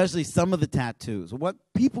 especially some of the tattoos, what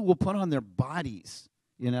people will put on their bodies,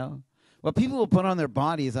 What people will put on their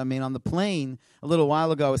bodies, on the plane a little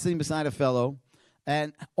while ago, I was sitting beside a fellow,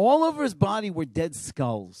 and all over his body were dead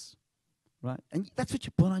skulls, right? And that's what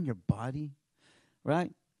you put on your body,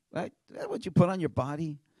 right? Right? That's what you put on your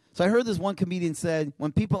body. So I heard this one comedian said,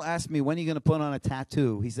 when people ask me, when are you going to put on a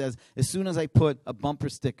tattoo? He says, as soon as I put a bumper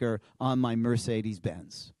sticker on my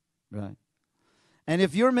Mercedes-Benz, right? And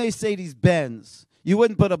if you're Mercedes-Benz, you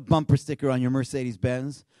wouldn't put a bumper sticker on your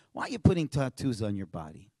Mercedes-Benz. Why are you putting tattoos on your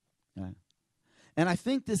body? Right? And I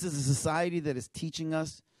think this is a society that is teaching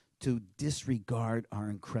us to disregard our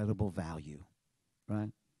incredible value,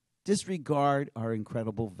 right? Disregard our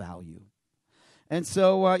incredible value. And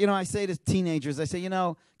so, I say to teenagers, I say,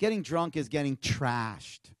 getting drunk is getting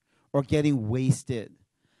trashed or getting wasted,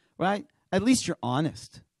 right? At least you're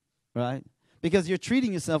honest, right? Because you're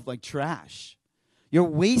treating yourself like trash. You're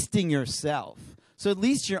wasting yourself. So at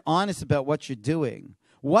least you're honest about what you're doing.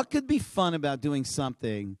 What could be fun about doing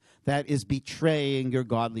something that is betraying your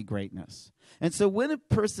godly greatness? And so when a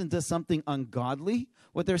person does something ungodly,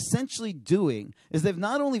 what they're essentially doing is they've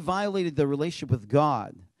not only violated their relationship with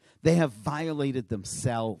God, they have violated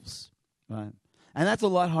themselves, right? And that's a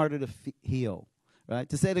lot harder to heal, right?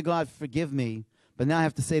 To say to God, forgive me, but now I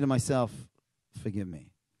have to say to myself, forgive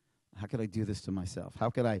me. How could I do this to myself?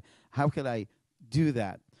 How could I do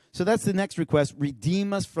that? So that's the next request.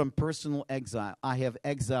 Redeem us from personal exile. I have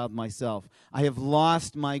exiled myself. I have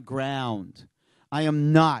lost my ground. I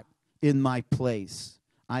am not in my place.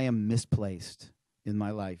 I am misplaced in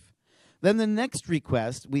my life. Then the next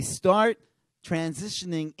request, we start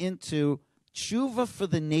transitioning into tshuva for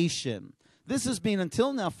the nation. This has been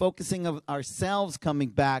until now focusing on ourselves coming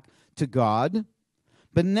back to God.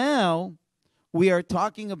 But now we are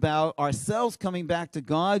talking about ourselves coming back to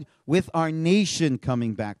God with our nation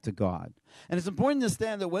coming back to God. And it's important to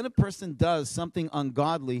understand that when a person does something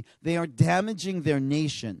ungodly, they are damaging their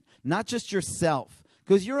nation, not just yourself,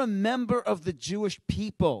 because you're a member of the Jewish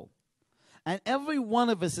people. And every one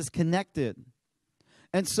of us is connected.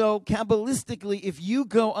 And so, Kabbalistically, if you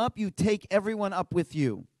go up, you take everyone up with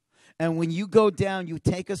you. And when you go down, you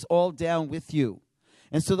take us all down with you.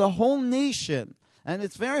 And so the whole nation, and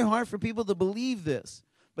it's very hard for people to believe this,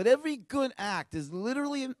 But every good act is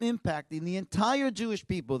literally impacting the entire Jewish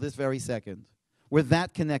people this very second. We're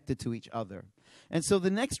that connected to each other. And so the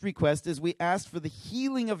next request is we ask for the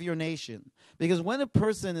healing of your nation. Because when a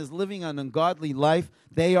person is living an ungodly life,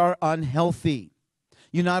 they are unhealthy.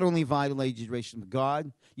 You not only violated your relation with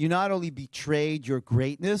God, you not only betrayed your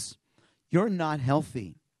greatness, you're not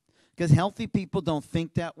healthy. Because healthy people don't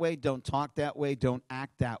think that way, don't talk that way, don't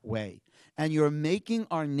act that way. And you're making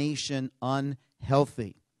our nation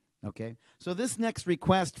unhealthy. Okay? So this next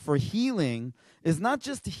request for healing is not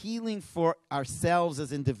just healing for ourselves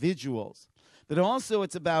as individuals, but also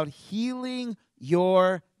it's about healing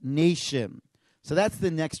your nation. So that's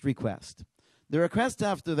the next request. The request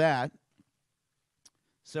after that,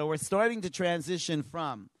 so we're starting to transition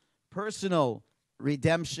from personal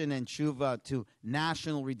redemption and tshuva to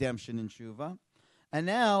national redemption and tshuva. And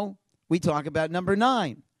now we talk about number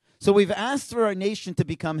 9. So we've asked for our nation to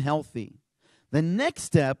become healthy. The next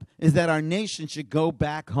step is that our nation should go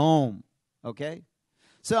back home. Okay?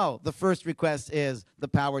 So the first request is the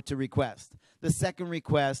power to request. The second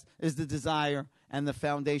request is the desire and the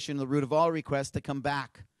foundation, the root of all requests, to come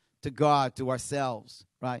back to God, to ourselves,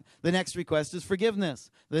 right? The next request is forgiveness.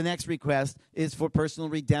 The next request is for personal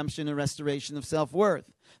redemption and restoration of self-worth.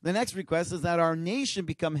 The next request is that our nation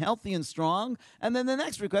become healthy and strong. And then the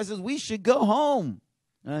next request is we should go home,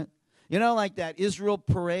 right? You know, like that Israel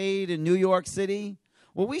parade in New York City?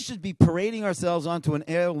 Well, we should be parading ourselves onto an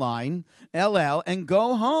airline, LL, and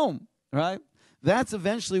go home, right? That's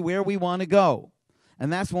eventually where we want to go.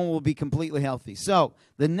 And that's when we'll be completely healthy. So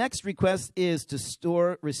the next request is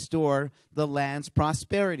to restore the land's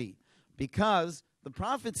prosperity. Because the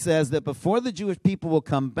prophet says that before the Jewish people will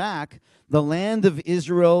come back, the land of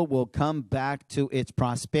Israel will come back to its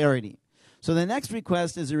prosperity. So the next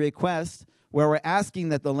request is a request where we're asking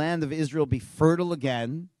that the land of Israel be fertile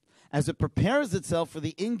again as it prepares itself for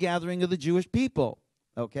the ingathering of the Jewish people.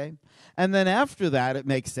 Okay? And then after that, it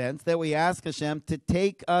makes sense that we ask Hashem to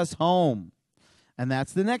take us home. And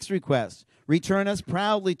that's the next request. Return us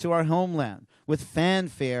proudly to our homeland with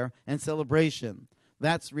fanfare and celebration.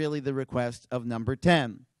 That's really the request of number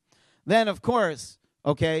 10. Then, of course,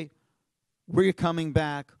 okay, we're coming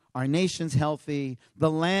back. Our nation's healthy.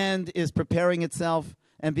 The land is preparing itself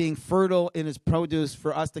and being fertile in its produce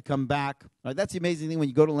for us to come back. Right? That's the amazing thing when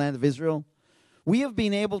you go to the land of Israel. We have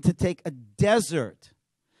been able to take a desert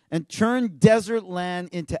and turn desert land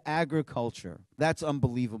into agriculture. That's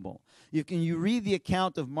unbelievable. You read the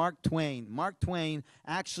account of Mark Twain. Mark Twain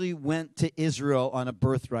actually went to Israel on a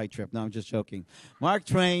birthright trip. No, I'm just joking. Mark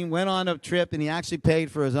Twain went on a trip, and he actually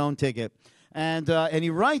paid for his own ticket. And he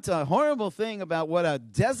writes a horrible thing about what a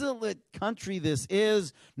desolate country this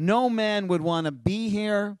is. No man would want to be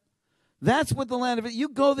here. That's what the land of it. You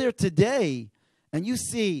go there today, and you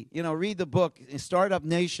see, read the book, Startup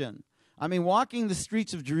Nation. I mean, walking the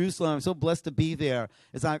streets of Jerusalem, I'm so blessed to be there.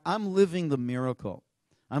 It's like I'm living the miracle.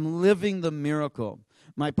 I'm living the miracle.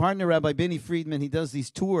 My partner, Rabbi Benny Friedman, he does these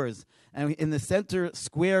tours. And in the center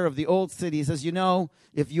square of the old city, he says,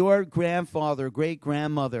 if your grandfather,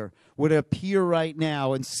 great-grandmother would appear right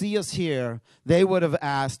now and see us here, they would have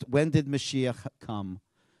asked, when did Mashiach come?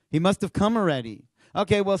 He must have come already.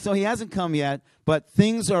 Okay, well, so he hasn't come yet, but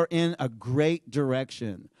things are in a great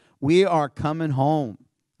direction. We are coming home.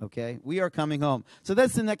 Okay, we are coming home. So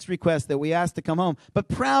that's the next request, that we ask to come home, but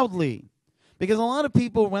proudly. Because a lot of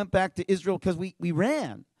people went back to Israel because we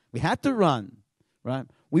ran. We had to run, right?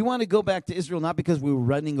 We want to go back to Israel not because we were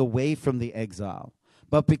running away from the exile,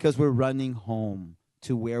 but because we're running home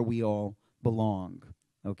to where we all belong,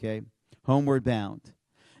 okay? Homeward bound.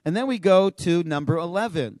 And then we go to number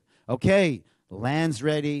 11. Okay, the land's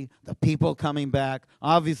ready, the people coming back.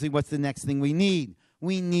 Obviously, what's the next thing we need?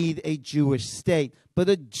 We need a Jewish state, but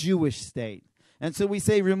a Jewish state. And so we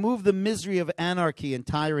say, remove the misery of anarchy and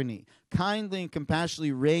tyranny. Kindly and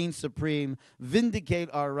compassionately reign supreme. Vindicate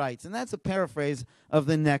our rights. And that's a paraphrase of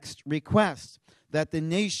the next request, that the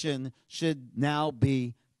nation should now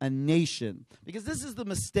be a nation. Because this is the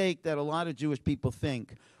mistake that a lot of Jewish people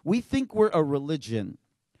think. We think we're a religion.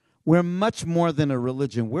 We're much more than a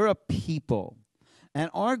religion. We're a people. And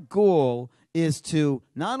our goal is to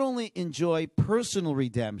not only enjoy personal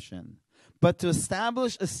redemption, but to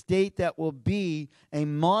establish a state that will be a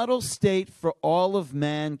model state for all of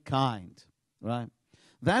mankind, right?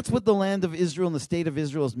 That's what the land of Israel and the state of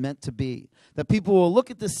Israel is meant to be. That people will look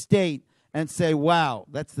at the state and say, wow,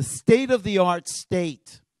 that's the state-of-the-art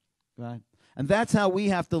state, right? And that's how we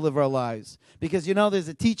have to live our lives. Because, there's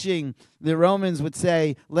a teaching, the Romans would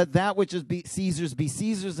say, let that which is Caesar's be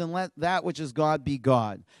Caesar's, and let that which is God be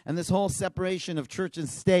God. And this whole separation of church and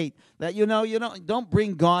state, that, don't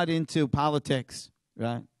bring God into politics,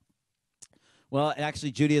 right? Well,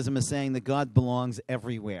 actually, Judaism is saying that God belongs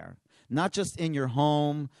everywhere. Not just in your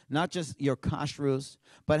home, not just your kashrus,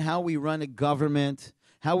 but how we run a government,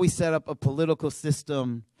 how we set up a political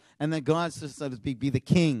system, and that God, so to speak, be the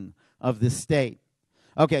king of this state.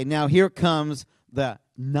 Okay, now here comes the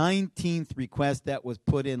 19th request that was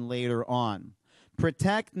put in later on.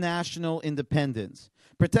 Protect national independence.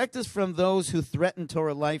 Protect us from those who threaten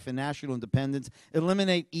Torah life and national independence.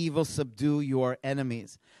 Eliminate evil, subdue your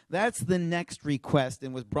enemies. That's the next request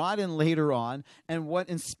and was brought in later on. And what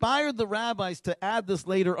inspired the rabbis to add this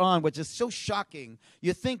later on, which is so shocking,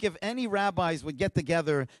 you think if any rabbis would get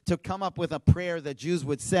together to come up with a prayer that Jews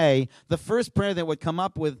would say, the first prayer that would come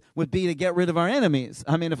up with would be to get rid of our enemies.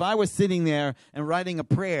 I mean, if I was sitting there and writing a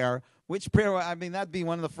prayer, which prayer, I mean, that'd be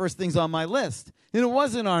one of the first things on my list. And it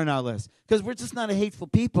wasn't on our list because we're just not a hateful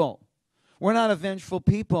people. We're not a vengeful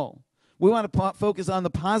people. We want to focus on the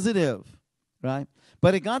positive, right?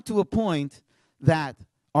 But it got to a point that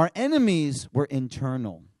our enemies were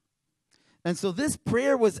internal. And so this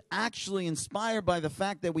prayer was actually inspired by the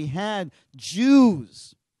fact that we had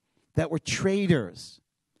Jews that were traitors.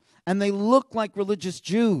 And they looked like religious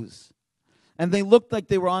Jews. And they looked like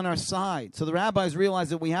they were on our side. So the rabbis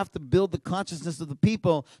realized that we have to build the consciousness of the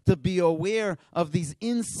people to be aware of these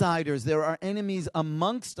insiders. There are enemies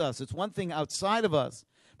amongst us. It's one thing outside of us,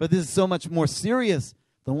 but this is so much more serious,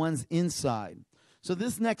 the ones inside. So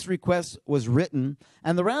this next request was written,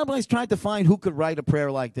 and the rabbis tried to find who could write a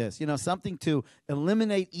prayer like this. You know, something to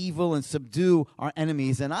eliminate evil and subdue our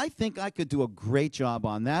enemies. And I think I could do a great job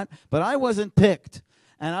on that, but I wasn't picked.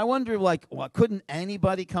 And I wonder, like, well, couldn't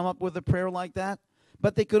anybody come up with a prayer like that?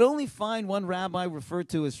 But they could only find one rabbi referred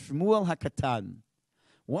to as Shmuel HaKatan.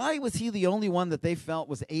 Why was he the only one that they felt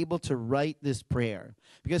was able to write this prayer?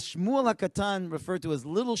 Because Shmuel HaKatan, referred to as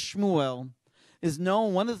Little Shmuel, is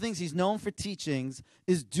known, one of the things he's known for teachings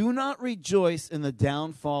is do not rejoice in the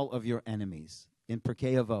downfall of your enemies, in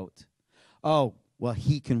Pirkei Avot. Oh, well,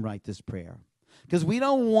 he can write this prayer. Because we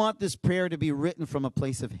don't want this prayer to be written from a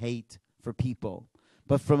place of hate for people,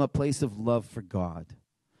 but from a place of love for God.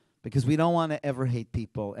 Because we don't want to ever hate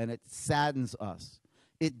people, and it saddens us.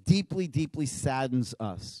 It deeply, deeply saddens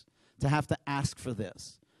us to have to ask for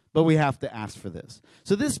this. But we have to ask for this.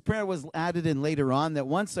 So this prayer was added in later on, that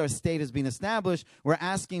once our state has been established, we're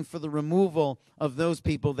asking for the removal of those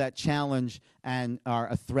people that challenge and are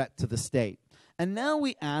a threat to the state. And now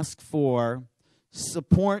we ask for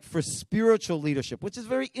support for spiritual leadership, which is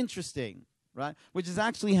very interesting. Right? Which is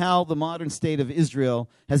actually how the modern state of Israel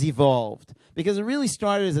has evolved. Because it really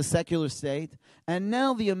started as a secular state, and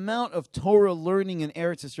now the amount of Torah learning in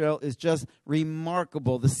Eretz Israel is just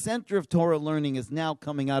remarkable. The center of Torah learning is now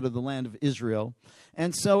coming out of the land of Israel.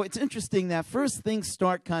 And so it's interesting that first things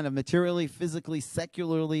start kind of materially, physically,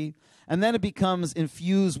 secularly, and then it becomes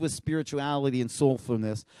infused with spirituality and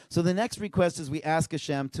soulfulness. So the next request is we ask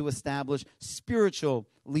Hashem to establish spiritual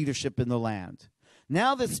leadership in the land.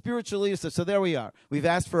 Now that spiritual leadership, so there we are. We've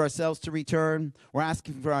asked for ourselves to return. We're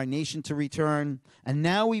asking for our nation to return. And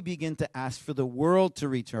now we begin to ask for the world to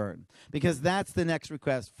return. Because that's the next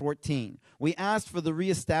request, 14. We asked for the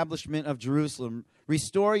reestablishment of Jerusalem.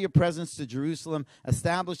 Restore your presence to Jerusalem.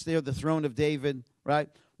 Establish there the throne of David, right?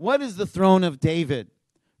 What is the throne of David,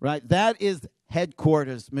 right? That is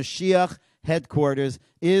headquarters. Mashiach headquarters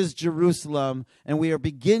is Jerusalem, and we are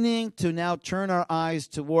beginning to now turn our eyes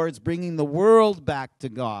towards bringing the world back to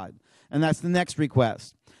God. And that's the next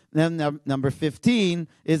request. Then number 15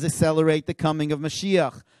 is accelerate the coming of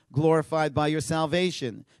Mashiach, glorified by your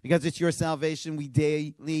salvation, because it's your salvation we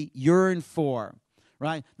daily yearn for,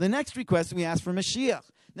 right? The next request, we ask for Mashiach.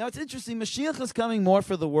 Now, it's interesting. Mashiach is coming more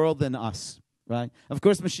for the world than us, right? Of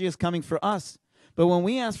course, Mashiach is coming for us. But when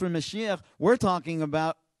we ask for Mashiach, we're talking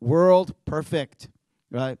about world perfect,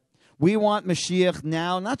 right? We want Mashiach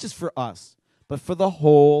now, not just for us, but for the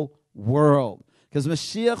whole world. Because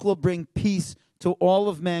Mashiach will bring peace to all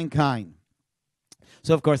of mankind.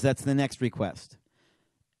 So, of course, that's the next request.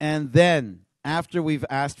 And then, after we've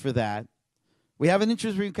asked for that, we have an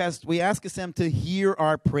interesting request. We ask Hashem to hear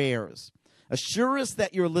our prayers. Assure us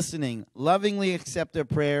that you're listening. Lovingly accept our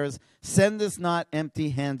prayers. Send us not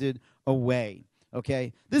empty-handed away.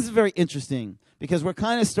 Okay? This is very interesting, because we're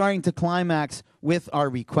kind of starting to climax with our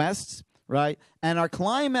requests, right? And our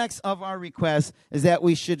climax of our requests is that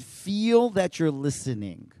we should feel that you're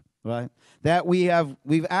listening, right? That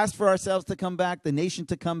we've asked for ourselves to come back, the nation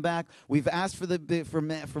to come back. We've asked for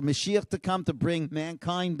Mashiach to come to bring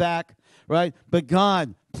mankind back, right? But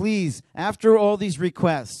God, please, after all these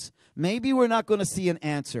requests, maybe we're not going to see an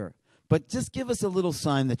answer, but just give us a little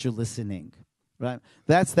sign that you're listening, right?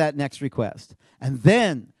 That's that next request. And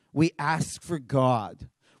then we ask for God.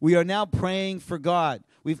 We are now praying for God.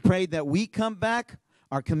 We've prayed that we come back,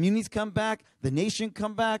 our communities come back, the nation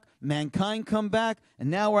come back, mankind come back,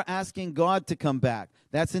 and now we're asking God to come back.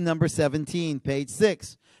 That's in number 17, page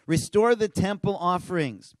 6. Restore the temple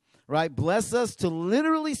offerings, right? Bless us to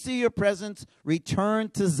literally see your presence return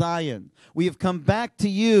to Zion. We have come back to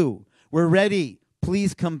you. We're ready.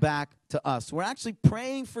 Please come back to us. We're actually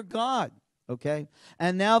praying for God, okay?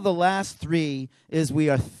 And now the last three is we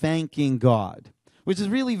are thanking God, which is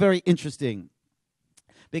really very interesting.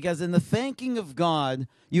 Because in the thanking of God,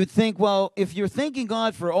 you'd think, well, if you're thanking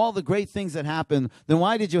God for all the great things that happened, then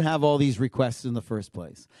why did you have all these requests in the first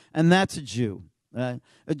place? And that's a Jew. A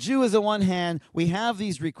Jew is on one hand, we have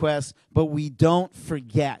these requests, but we don't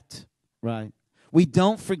forget, right? We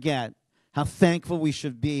don't forget how thankful we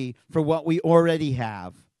should be for what we already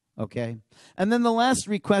have, okay? And then the last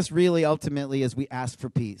request really ultimately is we ask for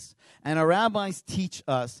peace. And our rabbis teach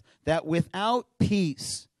us that without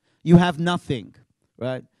peace, you have nothing.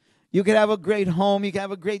 Right? You could have a great home, you can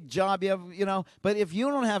have a great job, but if you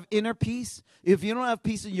don't have inner peace, if you don't have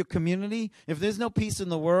peace in your community, if there's no peace in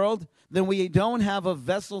the world, then we don't have a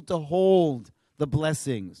vessel to hold the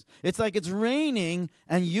blessings. It's like it's raining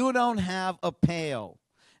and you don't have a pail.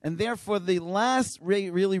 And therefore, the last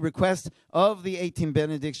really request of the 18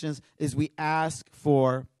 benedictions is we ask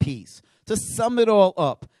for peace. To sum it all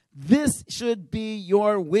up, this should be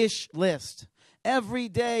your wish list. Every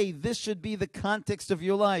day, this should be the context of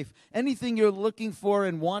your life. Anything you're looking for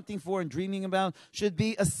and wanting for and dreaming about should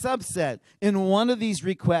be a subset in one of these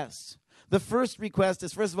requests. The first request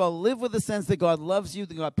is, first of all, live with the sense that God loves you,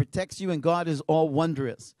 that God protects you, and God is all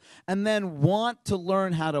wondrous. And then want to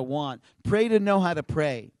learn how to want. Pray to know how to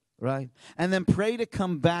pray, right? And then pray to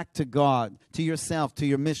come back to God, to yourself, to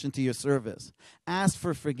your mission, to your service. Ask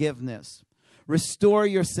for forgiveness. Restore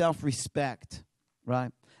your self-respect,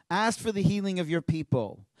 right? Ask for the healing of your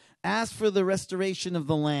people. Ask for the restoration of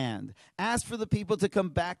the land. Ask for the people to come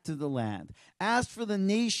back to the land. Ask for the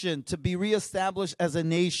nation to be reestablished as a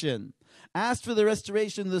nation. Ask for the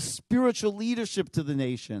restoration of the spiritual leadership to the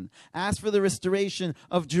nation. Ask for the restoration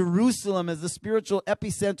of Jerusalem as the spiritual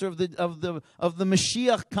epicenter of the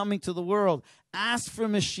Mashiach coming to the world. Ask for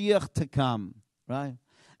Mashiach to come, right?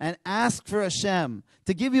 And ask for Hashem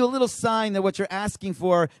to give you a little sign that what you're asking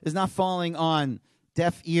for is not falling on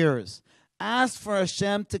deaf ears. Ask for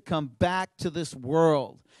Hashem to come back to this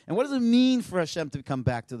world. And what does it mean for Hashem to come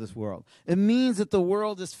back to this world? It means that the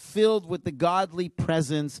world is filled with the godly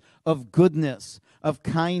presence of goodness, of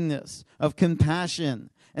kindness, of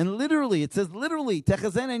compassion. And literally, it says literally,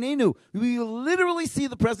 Techazen Einenu, we literally see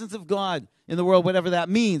the presence of God in the world, whatever that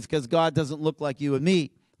means, because God doesn't look like you and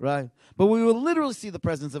me. Right? But we will literally see the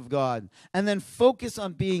presence of God and then focus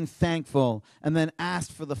on being thankful and then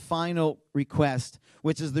ask for the final request,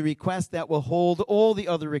 which is the request that will hold all the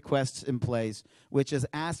other requests in place, which is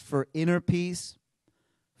ask for inner peace,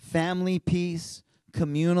 family peace,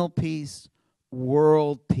 communal peace,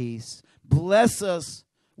 world peace. Bless us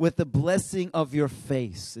with the blessing of your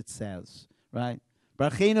face, it says, right?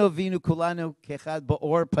 Bless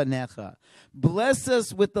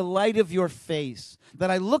us with the light of your face, that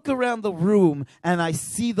I look around the room and I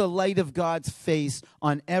see the light of God's face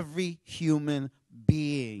on every human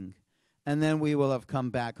being. And then we will have come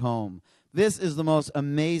back home. This is the most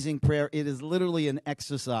amazing prayer. It is literally an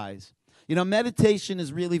exercise. You know, meditation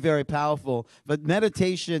is really very powerful, but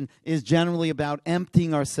meditation is generally about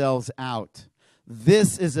emptying ourselves out.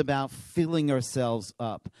 This is about filling ourselves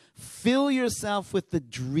up. Fill yourself with the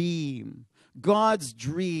dream, God's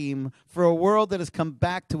dream for a world that has come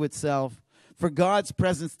back to itself, for God's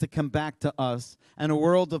presence to come back to us, and a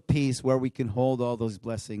world of peace where we can hold all those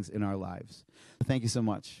blessings in our lives. Thank you so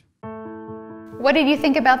much. What did you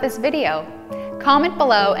think about this video? Comment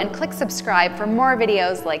below and click subscribe for more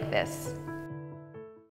videos like this.